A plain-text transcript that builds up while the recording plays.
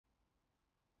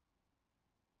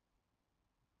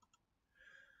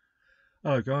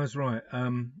Oh, guys, right.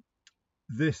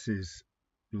 This is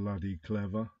bloody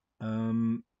clever.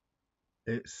 Um,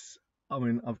 it's, I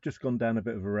mean, I've just gone down a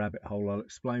bit of a rabbit hole. I'll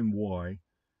explain why,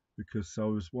 because I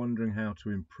was wondering how to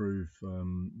improve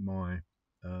my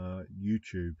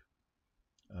YouTube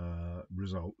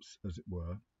results, as it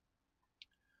were.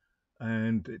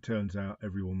 And it turns out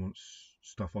everyone wants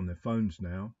stuff on their phones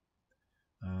now.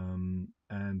 And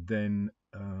then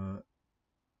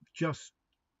just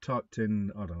typed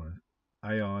in, I don't know,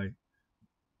 AI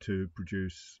to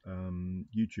produce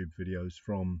YouTube videos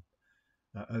from,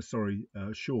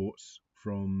 shorts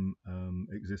from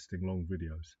existing long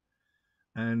videos,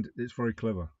 and it's very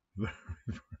clever, very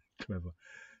very clever.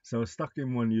 So I stuck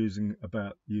in one using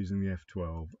the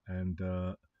F12, and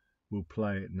we'll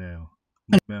play it now.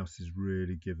 My mouse is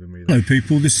really giving me Hello that.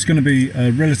 people, this is going to be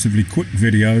a relatively quick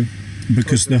video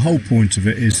because the whole point of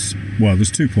it is, well, there's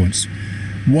 2 points.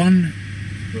 One,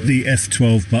 the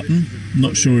F12 button.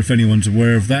 Not sure if anyone's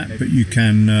aware of that, but you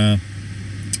can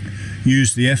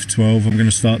use the F12. I'm going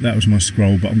to start, that was my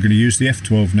scroll, but I'm going to use the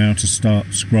F12 now to start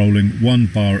scrolling one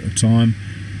bar at a time.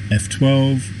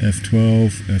 F12,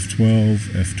 F12, F12,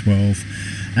 F12.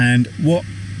 And what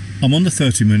I'm on the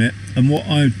 30-minute, and what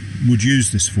I would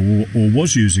use this for, or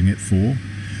was using it for,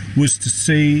 was to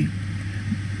see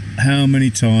how many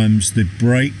times the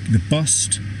break, the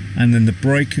bust, and then the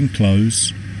break and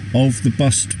close of the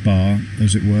bust bar,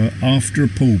 as it were, after a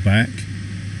pullback,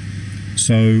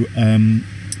 so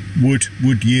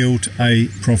would yield a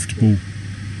profitable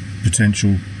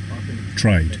potential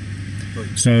trade.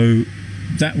 So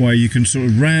that way you can sort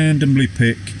of randomly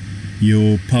pick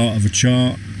your part of a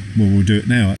chart. Well, we'll do it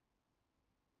now.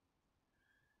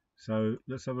 So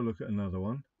let's have a look at another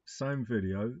one. Same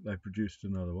video, they produced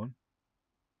another one.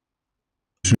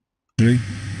 Here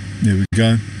we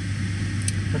go.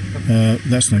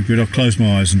 That's no good. I'll close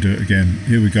my eyes and do it again.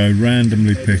 Here we go,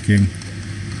 randomly picking.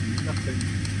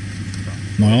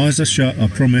 My eyes are shut, I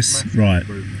promise. Right,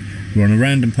 we're on a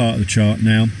random part of the chart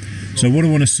now. So what I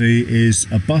want to see is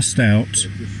a bust out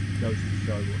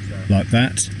like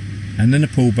that, and then a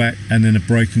pullback, and then a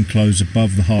break and close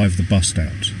above the high of the bust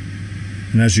out.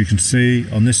 And as you can see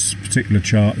on this particular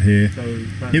chart here,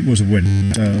 it was a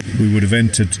win. We would have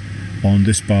entered on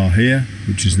this bar here,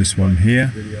 which is this one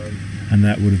here, and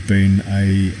that would have been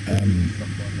a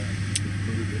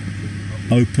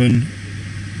open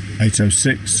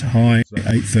 806, high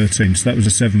 813. So that was a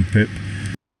 7 pip.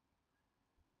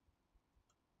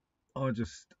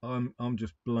 I'm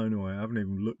just blown away. I haven't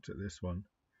even looked at this one.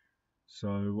 So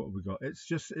what have we got?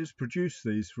 It's produced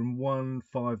these from one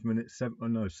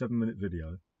 7-minute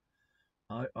video.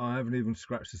 I haven't even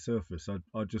scratched the surface.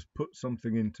 I just put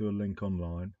something into a link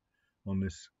online on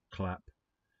this clap,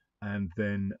 and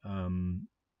then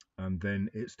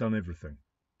it's done everything.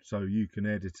 So you can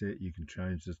edit it, you can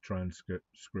change the transcript,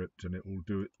 and it will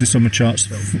do it. This on my charts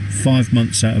 5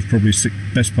 months out of probably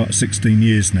best part of 16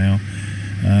 years now.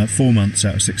 4 months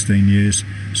out of 16 years.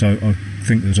 So I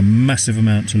think there's a massive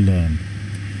amount to learn.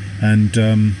 And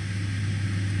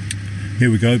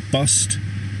here we go, bust,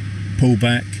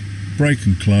 pullback, break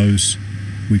and close.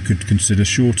 We could consider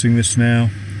shorting this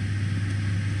now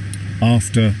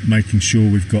after making sure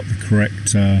we've got the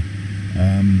correct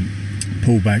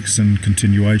pullbacks and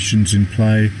continuations in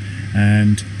play.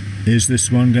 And is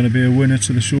this one going to be a winner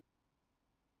to the short?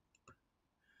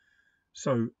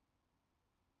 So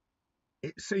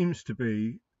it seems to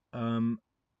be oh,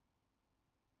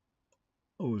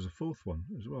 there's a fourth one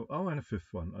as well. Oh, and a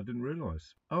fifth one. I didn't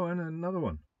realise. Oh, and another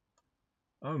one.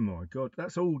 Oh my god,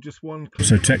 that's all just one click.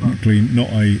 So technically not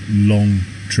a long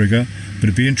trigger, but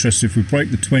it'd be interesting if we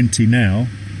break the 20 now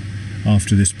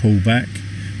after this pullback.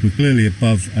 We're clearly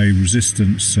above a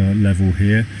resistance level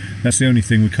here. That's the only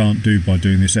thing we can't do by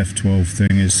doing this F12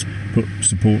 thing, is put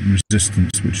support and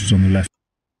resistance, which is on the left.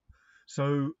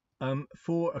 So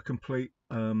for a complete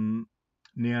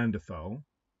Neanderthal,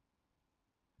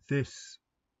 this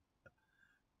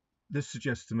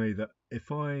suggests to me that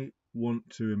if I want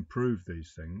to improve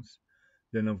these things,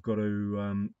 then I've got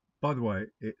to by the way,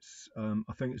 it's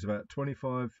I think it's about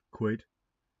 25 quid,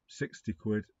 60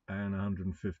 quid and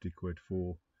 150 quid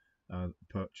for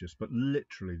purchase, but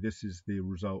literally this is the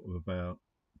result of about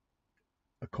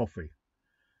a coffee.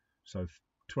 So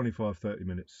 25-30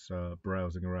 minutes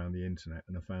browsing around the internet,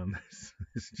 and I found this.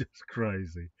 It's just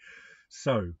crazy.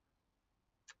 So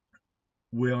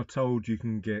we are told you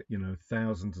can get,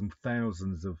 thousands and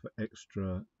thousands of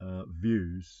extra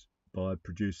views by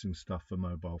producing stuff for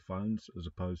mobile phones, as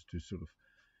opposed to sort of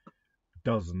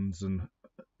dozens and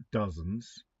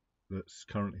dozens that's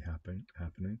currently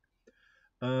happening.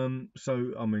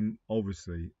 So I mean,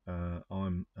 obviously,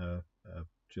 I'm a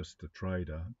just a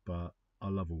trader, but I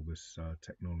love all this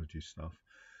technology stuff.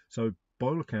 So by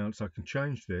all accounts, I can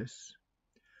change this.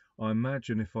 I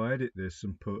imagine if I edit this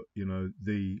and put,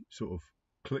 the sort of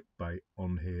clickbait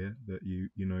on here that you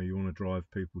want to drive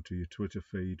people to your Twitter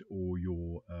feed or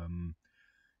your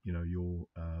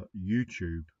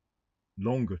YouTube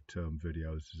longer term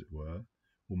videos, as it were,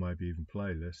 or maybe even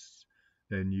playlists,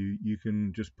 then you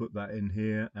can just put that in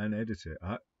here and edit it.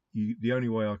 The only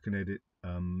way I can edit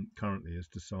currently is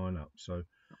to sign up. So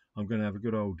I'm going to have a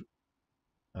good old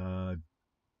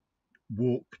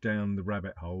walk down the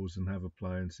rabbit holes and have a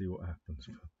play and see what happens.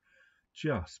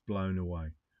 Just blown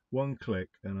away. One click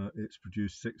and it's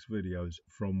produced 6 videos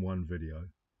from one video.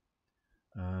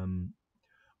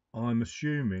 I'm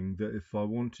assuming that if I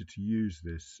wanted to use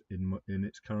this in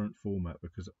its current format,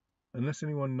 because unless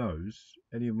anyone knows,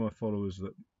 any of my followers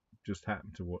that just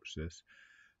happen to watch this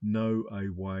know a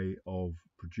way of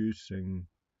producing,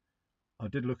 I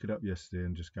did look it up yesterday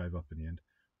and just gave up in the end,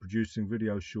 producing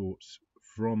video shorts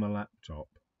from a laptop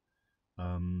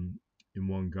in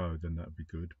one go, then that would be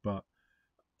good. But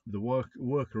the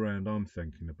workaround I'm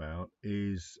thinking about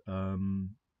is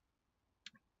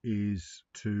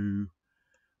to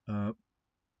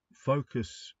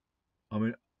focus. I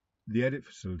mean, the edit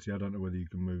facility, I don't know whether you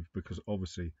can move, because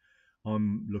obviously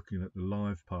I'm looking at the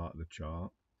live part of the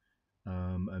chart,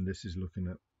 and this is looking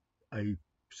at a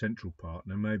central part.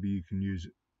 Now maybe you can use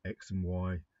X and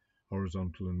Y,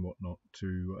 horizontal and whatnot,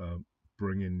 to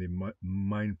bring in the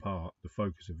main part, the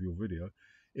focus of your video.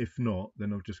 If not,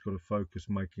 then I've just got to focus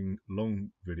making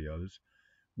long videos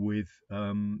with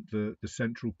the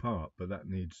central part, but that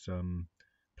needs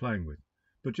playing with.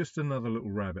 But just another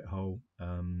little rabbit hole.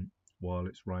 While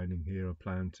it's raining here, I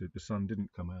plan to, the sun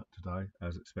didn't come out today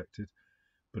as expected,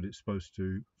 but it's supposed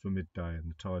to for midday, and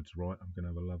the tide's right. I'm going to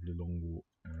have a lovely long walk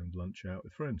and lunch out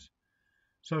with friends.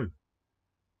 So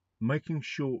making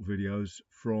short videos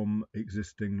from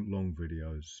existing long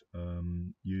videos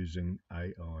using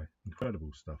AI.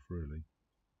 Incredible stuff, really.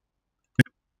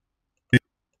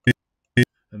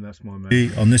 And that's my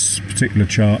main. On this particular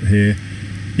chart here,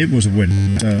 it was a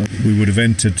win. We would have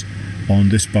entered on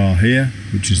this bar here,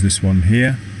 which is this one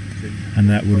here, and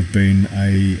that would have been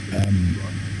a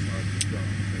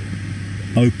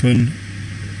open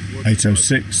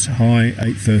 806, high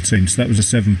 813. So that was a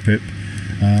 7 pip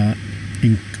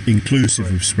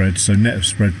inclusive of spread, so net of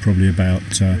spread probably about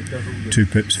 2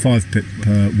 pips, 5 pip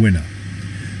winner.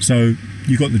 So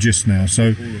you got the gist now.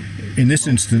 So in this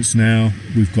instance now,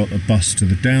 we've got a bust to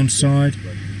the downside,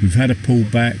 we've had a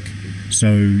pullback,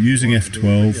 so using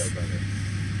F12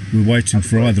 we're waiting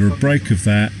for either a break of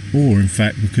that, or in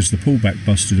fact, because the pullback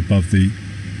busted above the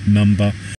number,